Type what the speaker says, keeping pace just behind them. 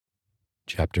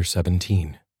Chapter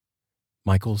 17.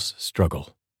 Michael's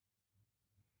Struggle.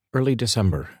 Early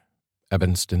December,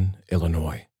 Evanston,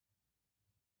 Illinois.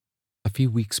 A few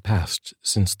weeks passed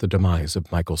since the demise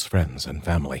of Michael's friends and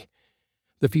family.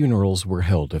 The funerals were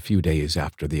held a few days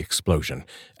after the explosion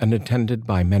and attended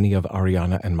by many of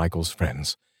Arianna and Michael's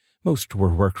friends. Most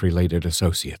were work-related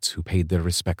associates who paid their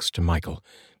respects to Michael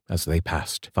as they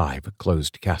passed 5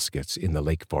 closed caskets in the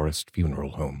Lake Forest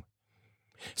funeral home.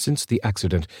 Since the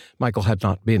accident, Michael had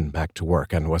not been back to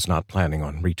work and was not planning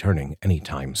on returning any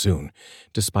time soon,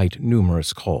 despite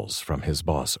numerous calls from his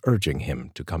boss urging him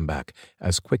to come back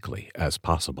as quickly as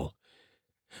possible.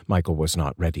 Michael was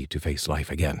not ready to face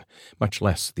life again, much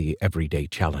less the everyday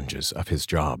challenges of his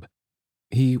job.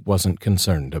 He wasn't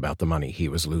concerned about the money he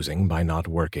was losing by not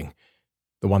working.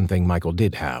 The one thing Michael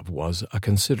did have was a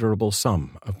considerable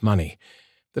sum of money.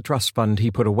 The trust fund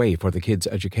he put away for the kids'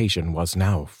 education was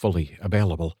now fully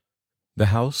available. The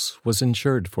house was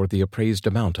insured for the appraised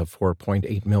amount of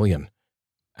 $4.8 million,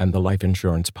 and the life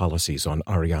insurance policies on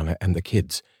Arianna and the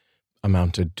kids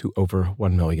amounted to over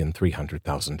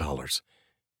 $1,300,000.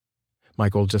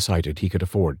 Michael decided he could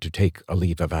afford to take a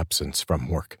leave of absence from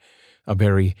work, a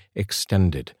very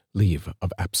extended leave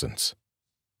of absence.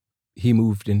 He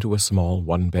moved into a small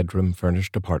one-bedroom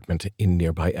furnished apartment in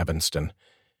nearby Evanston.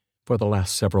 For the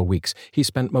last several weeks, he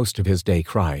spent most of his day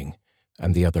crying,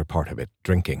 and the other part of it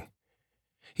drinking.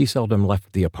 He seldom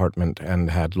left the apartment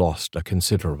and had lost a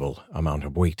considerable amount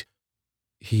of weight.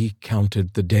 He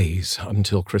counted the days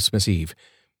until Christmas Eve.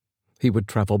 He would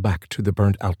travel back to the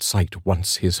burnt-out site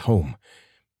once his home,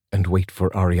 and wait for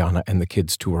Arianna and the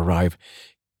kids to arrive.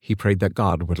 He prayed that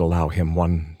God would allow him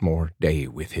one more day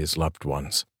with his loved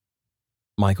ones.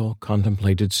 Michael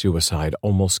contemplated suicide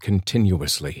almost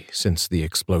continuously since the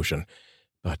explosion,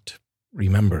 but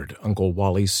remembered Uncle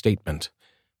Wally's statement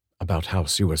about how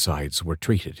suicides were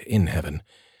treated in heaven.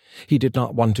 He did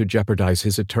not want to jeopardize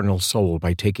his eternal soul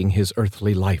by taking his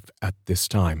earthly life at this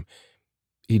time.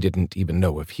 He didn't even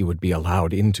know if he would be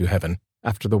allowed into heaven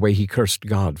after the way he cursed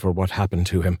God for what happened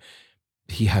to him.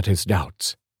 He had his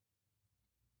doubts.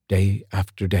 Day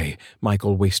after day,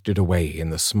 Michael wasted away in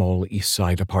the small East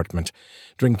Side apartment,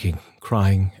 drinking,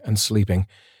 crying, and sleeping.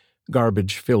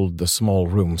 Garbage filled the small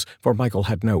rooms, for Michael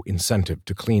had no incentive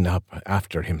to clean up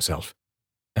after himself.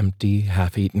 Empty,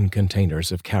 half-eaten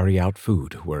containers of carry-out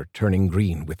food were turning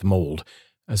green with mold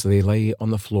as they lay on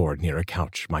the floor near a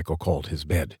couch Michael called his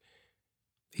bed.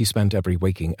 He spent every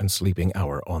waking and sleeping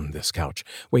hour on this couch,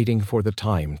 waiting for the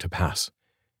time to pass.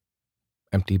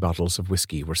 Empty bottles of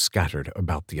whiskey were scattered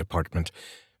about the apartment.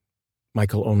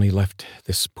 Michael only left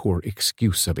this poor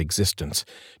excuse of existence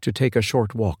to take a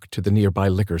short walk to the nearby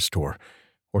liquor store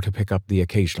or to pick up the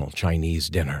occasional Chinese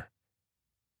dinner.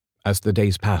 As the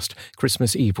days passed,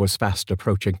 Christmas Eve was fast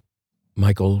approaching.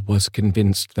 Michael was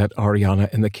convinced that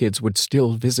Arianna and the kids would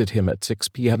still visit him at 6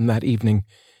 p.m. that evening,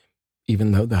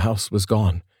 even though the house was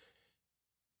gone.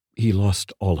 He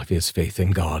lost all of his faith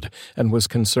in God and was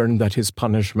concerned that his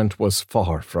punishment was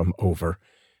far from over.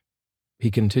 He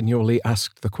continually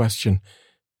asked the question,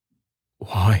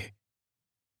 why?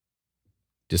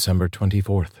 December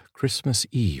 24th, Christmas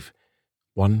Eve,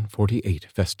 148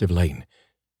 Festive Lane,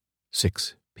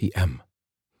 6 p.m.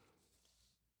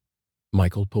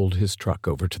 Michael pulled his truck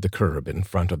over to the curb in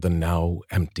front of the now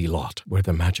empty lot where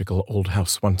the magical old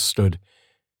house once stood.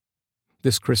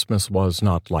 This Christmas was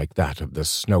not like that of the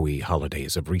snowy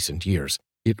holidays of recent years.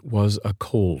 It was a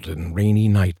cold and rainy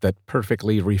night that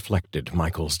perfectly reflected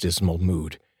Michael's dismal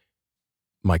mood.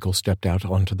 Michael stepped out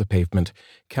onto the pavement,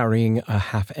 carrying a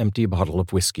half-empty bottle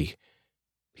of whiskey.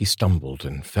 He stumbled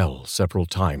and fell several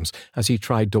times as he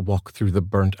tried to walk through the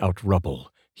burnt-out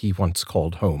rubble he once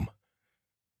called home.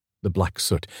 The black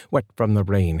soot, wet from the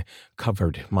rain,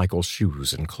 covered Michael's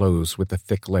shoes and clothes with a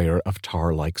thick layer of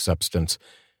tar-like substance.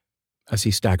 As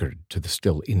he staggered to the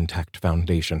still intact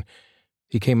foundation,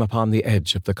 he came upon the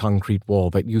edge of the concrete wall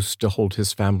that used to hold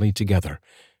his family together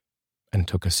and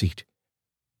took a seat.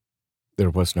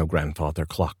 There was no grandfather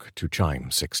clock to chime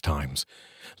 6 times.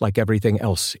 Like everything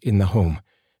else in the home,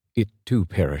 it too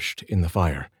perished in the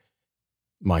fire.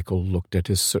 Michael looked at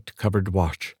his soot-covered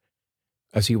watch.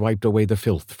 As he wiped away the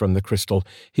filth from the crystal,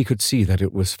 he could see that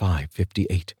it was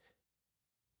 5:58.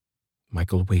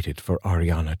 Michael waited for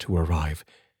Arianna to arrive.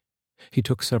 He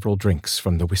took several drinks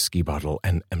from the whiskey bottle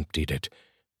and emptied it.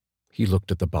 He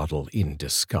looked at the bottle in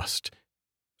disgust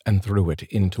and threw it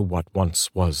into what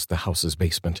once was the house's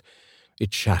basement.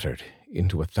 It shattered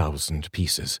into 1,000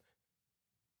 pieces.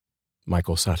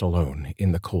 Michael sat alone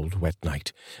in the cold, wet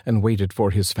night and waited for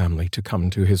his family to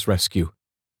come to his rescue.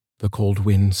 The cold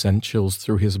wind sent chills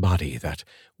through his body that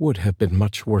would have been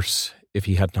much worse if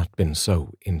he had not been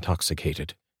so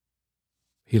intoxicated.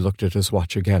 He looked at his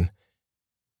watch again.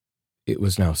 It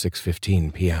was now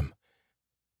 6:15 p.m.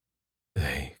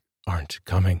 They aren't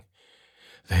coming.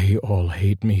 They all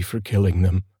hate me for killing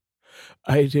them.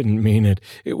 I didn't mean it.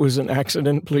 It was an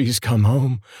accident. Please come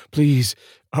home. Please,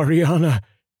 Arianna,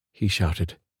 he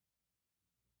shouted.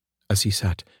 As he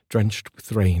sat, drenched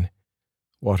with rain,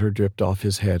 water dripped off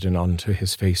his head and onto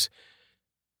his face.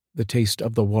 The taste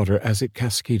of the water as it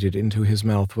cascaded into his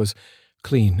mouth was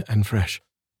clean and fresh,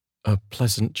 a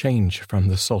pleasant change from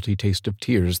the salty taste of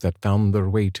tears that found their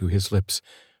way to his lips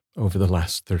over the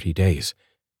last 30 days.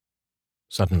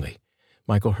 Suddenly,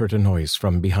 Michael heard a noise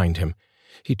from behind him.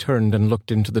 He turned and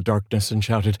looked into the darkness and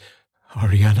shouted,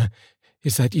 "Arianna,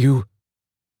 is that you?"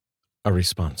 A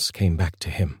response came back to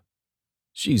him.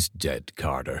 "She's dead,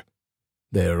 Carter.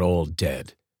 They're all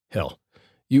dead. Hell,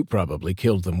 you probably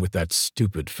killed them with that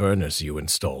stupid furnace you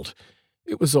installed.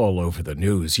 It was all over the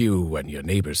news. You and your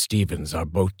neighbor Stevens are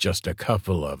both just a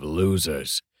couple of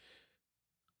losers."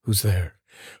 "Who's there?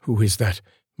 Who is that?"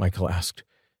 Michael asked.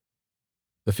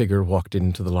 The figure walked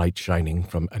into the light shining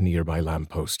from a nearby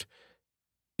lamppost.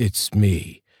 "It's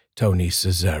me, Tony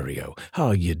Cesario.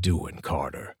 How you doing,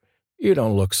 Carter? You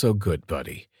don't look so good,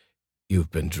 buddy.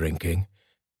 You've been drinking?"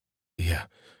 "Yeah.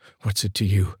 What's it to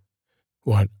you?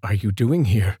 What are you doing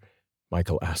here?"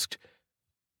 Michael asked.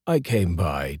 "I came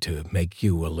by to make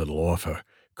you a little offer,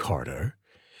 Carter.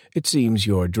 It seems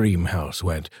your dream house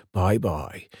went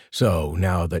bye-bye, so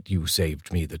now that you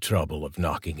saved me the trouble of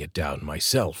knocking it down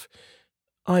myself,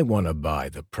 I want to buy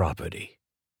the property,"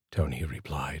 Tony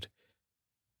replied.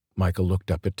 Michael looked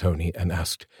up at Tony and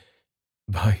asked,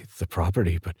 "Buy the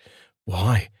property? But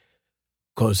why?"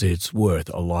 "'Cause it's worth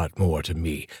a lot more to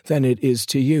me than it is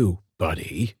to you,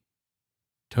 buddy."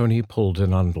 Tony pulled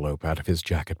an envelope out of his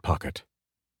jacket pocket.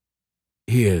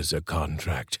 "Here's a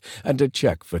contract and a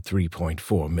check for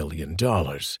 $3.4 million.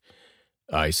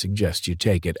 I suggest you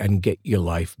take it and get your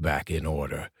life back in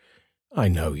order. I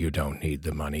know you don't need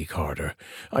the money, Carter.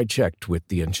 I checked with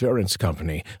the insurance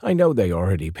company. I know they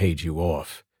already paid you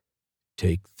off.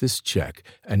 Take this check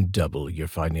and double your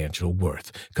financial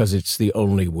worth, 'cause it's the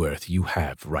only worth you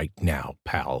have right now,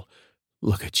 pal.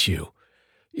 Look at you.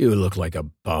 You look like a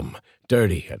bum,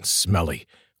 dirty and smelly.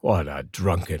 What a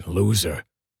drunken loser."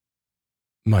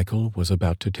 Michael was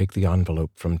about to take the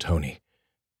envelope from Tony,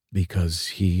 because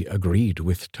he agreed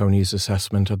with Tony's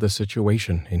assessment of the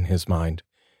situation in his mind.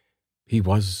 He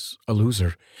was a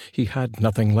loser. He had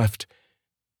nothing left.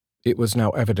 It was now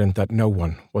evident that no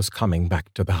one was coming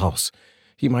back to the house.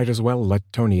 He might as well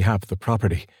let Tony have the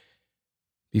property.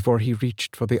 Before he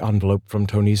reached for the envelope from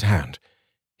Tony's hand,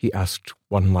 he asked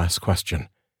one last question.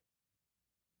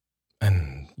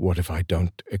 "And what if I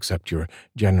don't accept your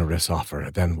generous offer?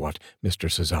 Then what,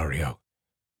 Mr. Cesario?"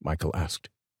 Michael asked.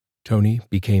 Tony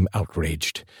became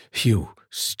outraged. "You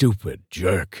stupid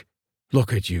jerk.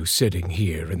 Look at you sitting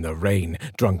here in the rain,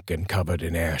 drunk and covered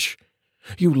in ash.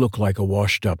 You look like a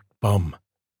washed-up bum.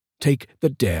 Take the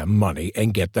damn money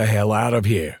and get the hell out of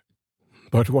here."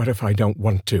 "But what if I don't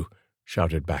want to?"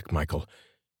 shouted back Michael.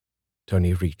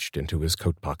 Tony reached into his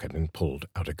coat pocket and pulled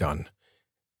out a gun.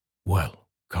 "Well,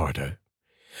 Carter,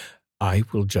 I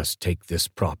will just take this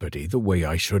property the way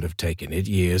I should have taken it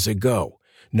years ago.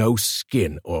 No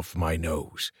skin off my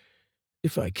nose.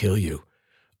 If I kill you,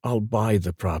 I'll buy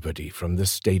the property from the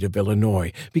state of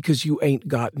Illinois because you ain't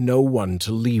got no one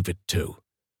to leave it to.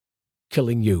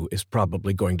 Killing you is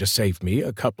probably going to save me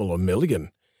a couple of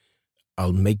million.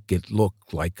 I'll make it look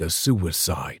like a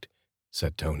suicide,"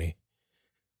 said Tony.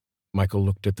 Michael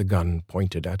looked at the gun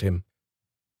pointed at him.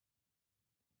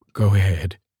 "Go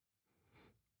ahead.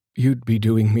 You'd be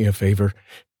doing me a favor.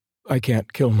 I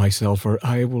can't kill myself or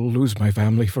I will lose my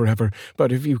family forever,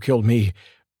 but if you kill me,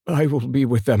 I will be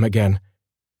with them again."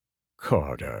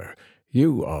 "Carter,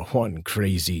 you are one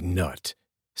crazy nut.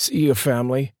 See your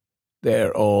family?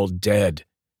 They're all dead.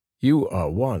 You are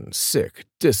one sick,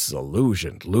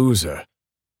 disillusioned loser.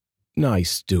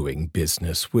 Nice doing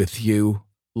business with you,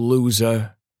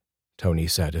 loser," Tony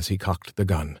said as he cocked the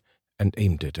gun and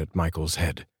aimed it at Michael's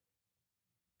head.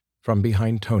 From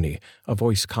behind Tony, a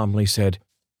voice calmly said,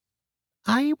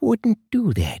 "I wouldn't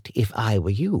do that if I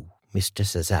were you, Mr.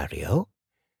 Cesario."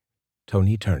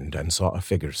 Tony turned and saw a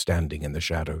figure standing in the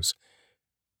shadows.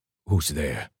 "Who's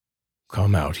there?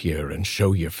 Come out here and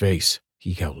show your face,"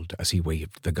 he yelled as he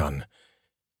waved the gun.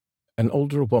 An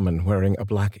older woman wearing a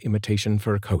black imitation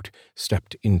fur coat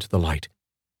stepped into the light.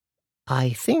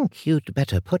 "I think you'd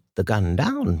better put the gun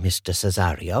down, Mr.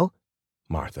 Cesario,"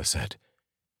 Martha said.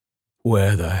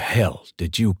 "Where the hell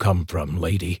did you come from,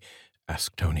 lady?"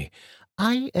 asked Tony.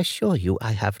 I assure you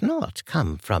I have not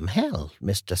come from hell,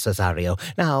 Mr. Cesario.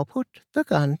 Now put the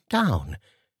gun down.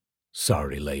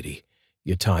 Sorry, lady.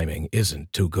 Your timing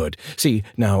isn't too good. See,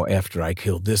 now after I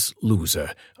kill this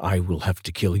loser, I will have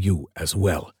to kill you as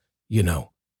well. You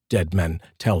know, dead men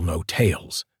tell no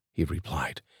tales, he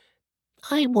replied.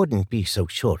 I wouldn't be so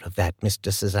sure of that,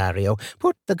 Mr. Cesario.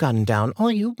 Put the gun down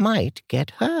or you might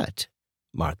get hurt,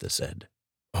 Martha said.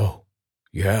 Oh,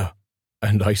 yeah.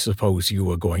 And I suppose you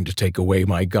were going to take away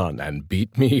my gun and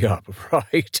beat me up,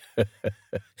 right?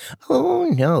 Oh,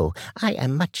 no, I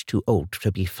am much too old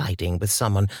to be fighting with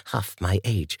someone half my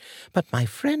age, but my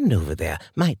friend over there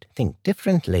might think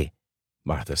differently,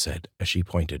 Martha said as she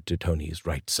pointed to Tony's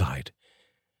right side.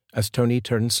 As Tony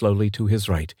turned slowly to his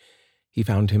right, he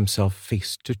found himself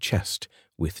face to chest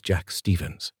with Jack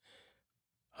Stevens.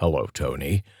 Hello,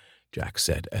 Tony, Jack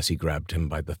said as he grabbed him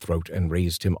by the throat and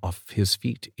raised him off his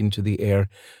feet into the air.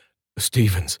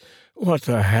 Stevens, what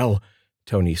the hell?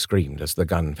 Tony screamed as the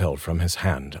gun fell from his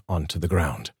hand onto the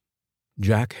ground.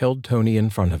 Jack held Tony in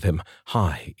front of him,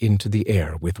 high into the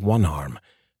air with one arm,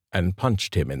 and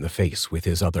punched him in the face with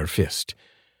his other fist.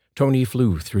 Tony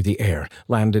flew through the air,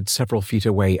 landed several feet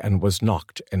away, and was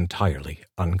knocked entirely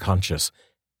unconscious.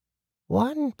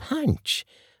 One punch.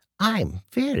 I'm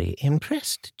very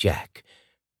impressed, Jack.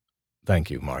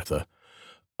 Thank you, Martha.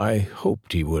 I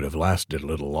hoped he would have lasted a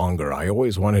little longer. I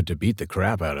always wanted to beat the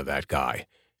crap out of that guy,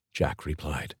 Jack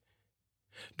replied.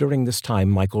 During this time,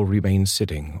 Michael remained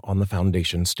sitting on the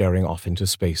foundation, staring off into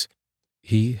space.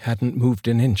 He hadn't moved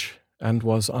an inch and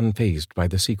was unfazed by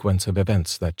the sequence of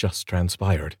events that just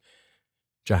transpired.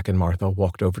 Jack and Martha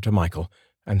walked over to Michael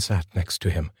and sat next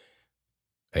to him.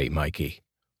 Hey, Mikey,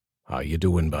 how you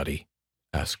doing, buddy?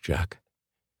 Asked Jack.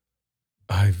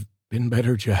 I've been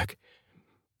better, Jack.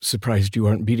 Surprised you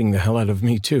aren't beating the hell out of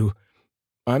me, too.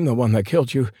 I'm the one that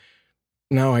killed you.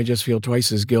 Now I just feel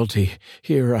twice as guilty.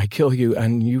 Here I kill you,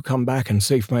 and you come back and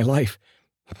save my life.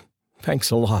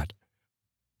 Thanks a lot.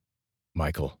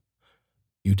 Michael,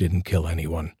 you didn't kill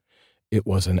anyone. It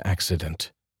was an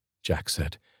accident, Jack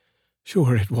said.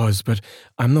 Sure it was, but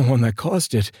I'm the one that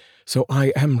caused it, so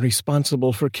I am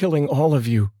responsible for killing all of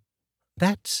you.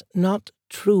 That's not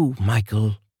true,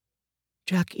 Michael.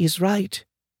 Jack is right.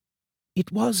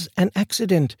 It was an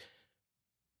accident.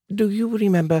 Do you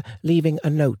remember leaving a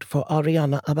note for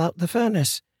Arianna about the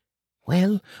furnace?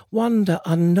 Well, Wanda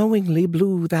unknowingly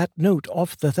blew that note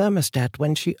off the thermostat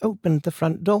when she opened the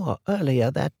front door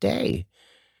earlier that day.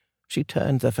 She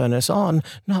turned the furnace on,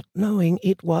 not knowing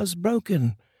it was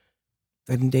broken.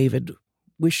 Then David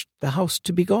wished the house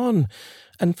to be gone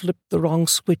and flipped the wrong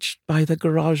switch by the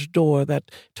garage door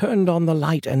that turned on the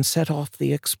light and set off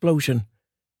the explosion.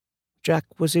 Jack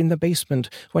was in the basement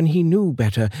when he knew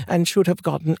better and should have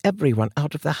gotten everyone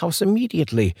out of the house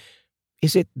immediately.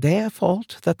 Is it their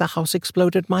fault that the house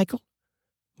exploded, Michael?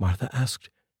 Martha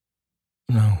asked.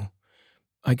 No,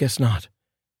 I guess not.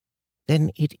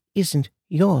 Then it isn't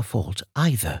your fault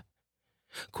either.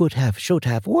 Could have, should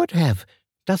have, would have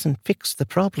doesn't fix the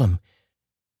problem.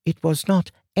 It was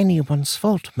not anyone's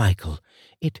fault, Michael.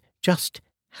 It just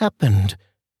happened.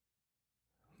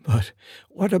 But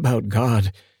what about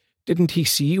God? Didn't he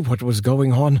see what was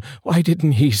going on? Why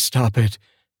didn't he stop it?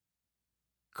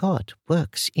 God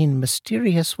works in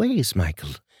mysterious ways,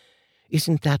 Michael.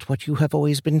 Isn't that what you have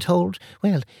always been told?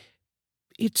 Well,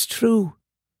 it's true.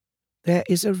 There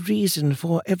is a reason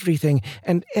for everything,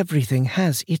 and everything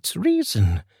has its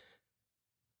reason.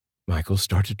 Michael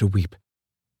started to weep.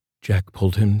 Jack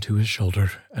pulled him to his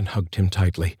shoulder and hugged him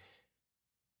tightly.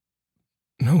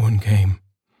 No one came.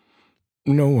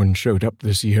 No one showed up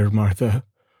this year, Martha.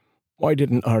 Why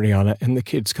didn't Arianna and the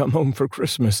kids come home for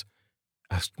Christmas?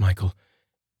 Asked Michael.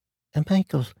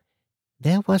 Michael,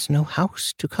 there was no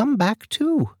house to come back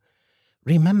to.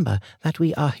 Remember that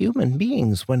we are human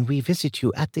beings when we visit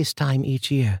you at this time each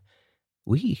year.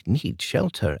 We need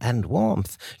shelter and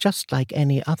warmth, just like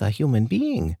any other human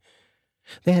being.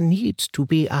 There needs to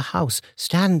be a house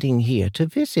standing here to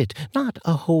visit, not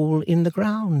a hole in the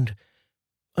ground.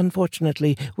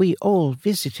 Unfortunately, we all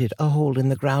visited a hole in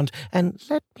the ground, and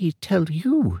let me tell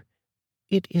you,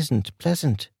 it isn't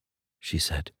pleasant, she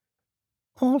said.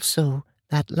 Also,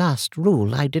 that last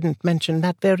rule I didn't mention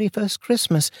that very first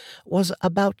Christmas was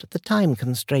about the time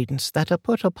constraints that are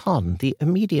put upon the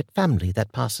immediate family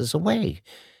that passes away.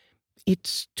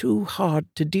 It's too hard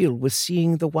to deal with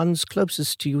seeing the ones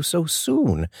closest to you so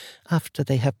soon after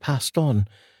they have passed on.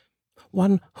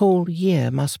 1 whole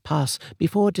year must pass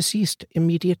before deceased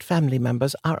immediate family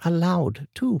members are allowed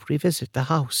to revisit the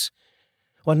house.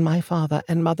 When my father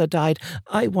and mother died,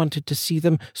 I wanted to see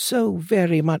them so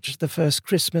very much the first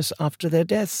Christmas after their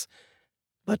deaths.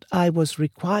 but I was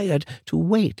required to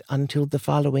wait until the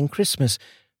following Christmas.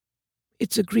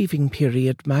 It's a grieving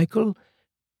period, Michael.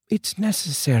 It's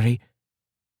necessary."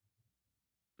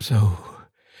 "So,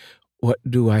 what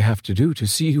do I have to do to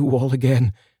see you all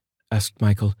again?" asked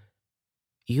Michael.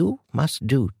 "You must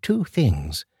do 2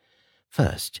 things.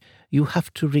 First, you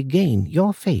have to regain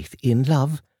your faith in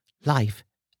love, life,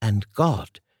 and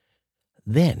God.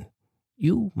 Then,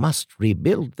 you must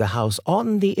rebuild the house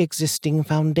on the existing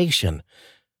foundation.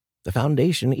 The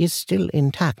foundation is still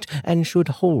intact and should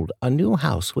hold a new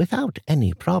house without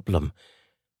any problem.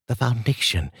 The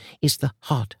foundation is the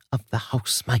heart of the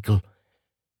house, Michael.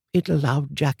 It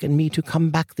allowed Jack and me to come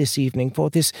back this evening for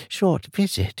this short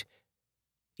visit.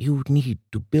 You need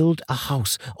to build a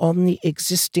house on the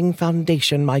existing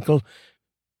foundation, Michael.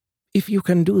 If you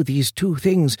can do these 2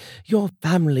 things, your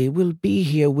family will be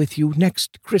here with you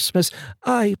next Christmas,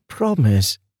 I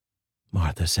promise,"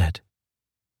 Martha said.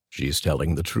 "She's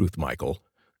telling the truth, Michael.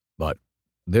 But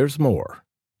there's more,"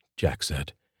 Jack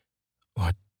said.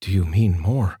 "What do you mean,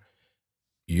 more?"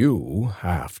 "You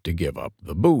have to give up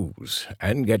the booze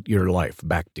and get your life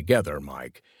back together,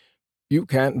 Mike. You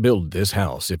can't build this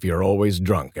house if you're always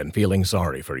drunk and feeling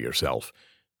sorry for yourself.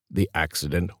 The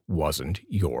accident wasn't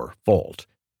your fault.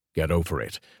 Get over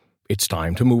it. It's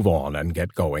time to move on and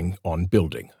get going on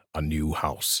building a new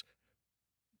house."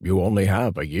 "You only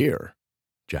have a year,"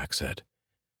 Jack said.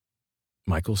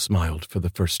 Michael smiled for the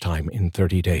first time in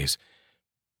 30 days.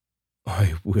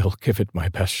 "I will give it my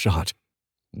best shot."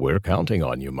 "We're counting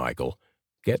on you, Michael.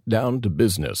 Get down to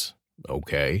business,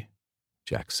 okay?"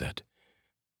 Jack said.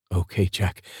 "Okay,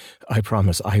 Jack. I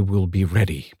promise I will be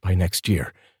ready by next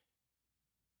year."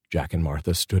 Jack and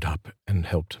Martha stood up and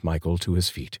helped Michael to his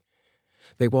feet.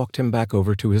 They walked him back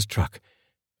over to his truck,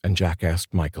 and Jack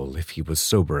asked Michael if he was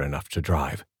sober enough to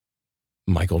drive.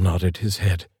 Michael nodded his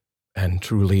head, and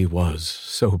truly was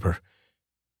sober.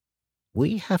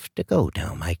 "We have to go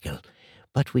now, Michael,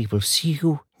 but we will see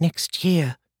you next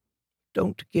year.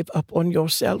 Don't give up on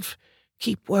yourself.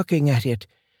 Keep working at it.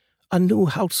 A new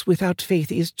house without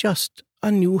faith is just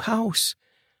a new house.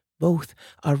 Both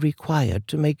are required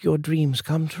to make your dreams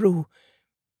come true.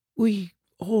 We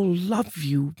all love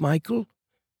you, Michael."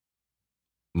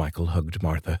 Michael hugged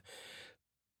Martha.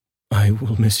 "I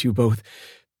will miss you both.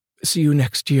 See you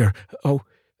next year. Oh,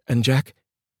 and Jack?"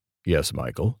 "Yes,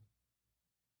 Michael?"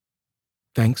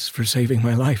 "Thanks for saving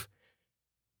my life."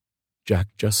 Jack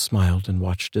just smiled and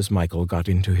watched as Michael got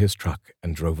into his truck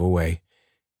and drove away.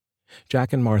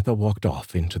 Jack and Martha walked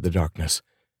off into the darkness.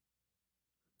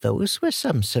 "Those were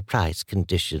some surprise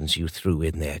conditions you threw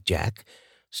in there, Jack.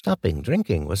 Stopping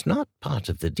drinking was not part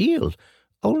of the deal,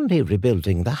 only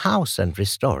rebuilding the house and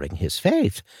restoring his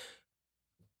faith."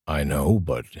 "I know,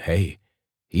 but hey,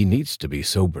 he needs to be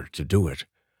sober to do it.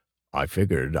 I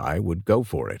figured I would go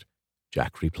for it,"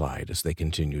 Jack replied as they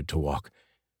continued to walk.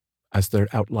 As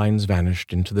their outlines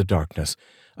vanished into the darkness,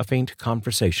 a faint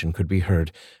conversation could be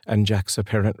heard, and Jack's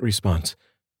apparent response,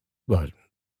 "But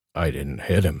I didn't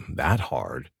hit him that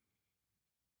hard."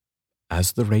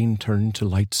 As the rain turned to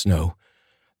light snow,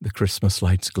 the Christmas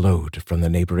lights glowed from the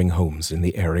neighboring homes in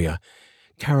the area.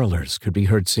 Carolers could be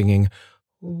heard singing,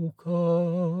 "O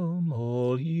come,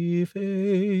 all ye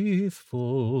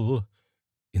faithful,"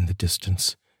 in the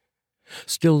distance.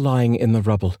 Still lying in the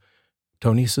rubble,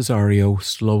 Tony Cesario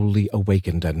slowly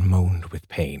awakened and moaned with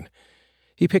pain.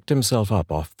 He picked himself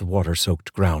up off the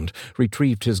water-soaked ground,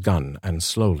 retrieved his gun, and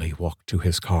slowly walked to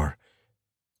his car.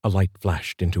 A light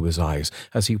flashed into his eyes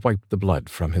as he wiped the blood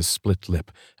from his split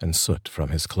lip and soot from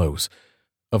his clothes.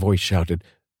 A voice shouted,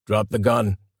 "Drop the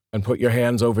gun and put your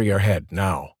hands over your head,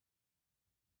 now."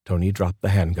 Tony dropped the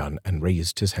handgun and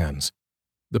raised his hands.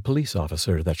 The police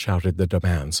officer that shouted the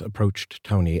demands approached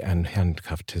Tony and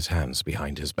handcuffed his hands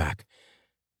behind his back.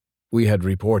 "We had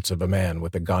reports of a man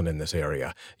with a gun in this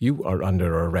area. You are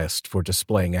under arrest for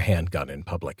displaying a handgun in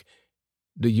public.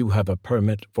 Do you have a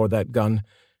permit for that gun?"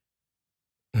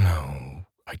 "No,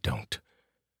 I don't,"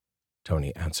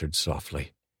 Tony answered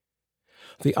softly.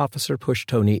 The officer pushed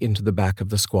Tony into the back of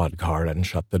the squad car and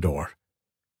shut the door.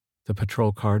 The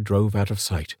patrol car drove out of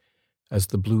sight as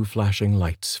the blue flashing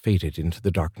lights faded into the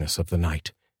darkness of the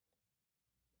night.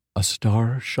 A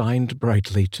star shined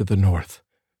brightly to the north,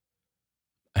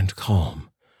 and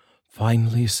calm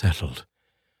finally settled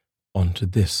onto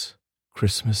this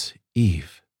Christmas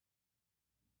Eve.